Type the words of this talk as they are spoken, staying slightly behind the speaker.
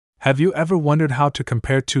Have you ever wondered how to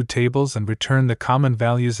compare two tables and return the common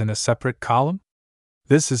values in a separate column?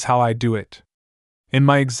 This is how I do it. In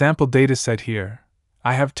my example dataset here,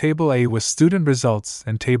 I have Table A with student results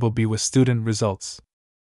and Table B with student results.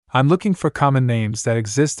 I'm looking for common names that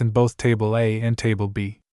exist in both Table A and Table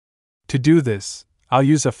B. To do this, I'll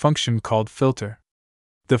use a function called filter.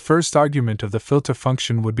 The first argument of the filter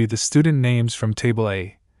function would be the student names from Table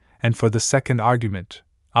A, and for the second argument,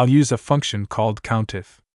 I'll use a function called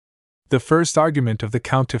countif. The first argument of the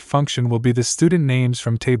countif function will be the student names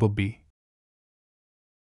from Table B,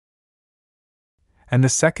 and the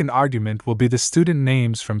second argument will be the student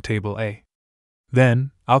names from Table A.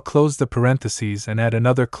 Then, I'll close the parentheses and add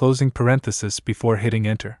another closing parenthesis before hitting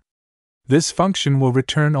enter. This function will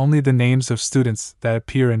return only the names of students that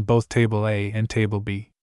appear in both Table A and Table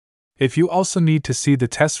B. If you also need to see the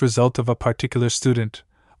test result of a particular student,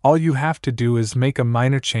 all you have to do is make a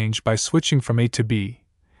minor change by switching from A to B,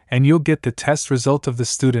 and you'll get the test result of the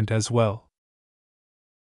student as well.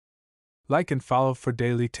 Like and follow for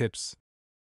daily tips.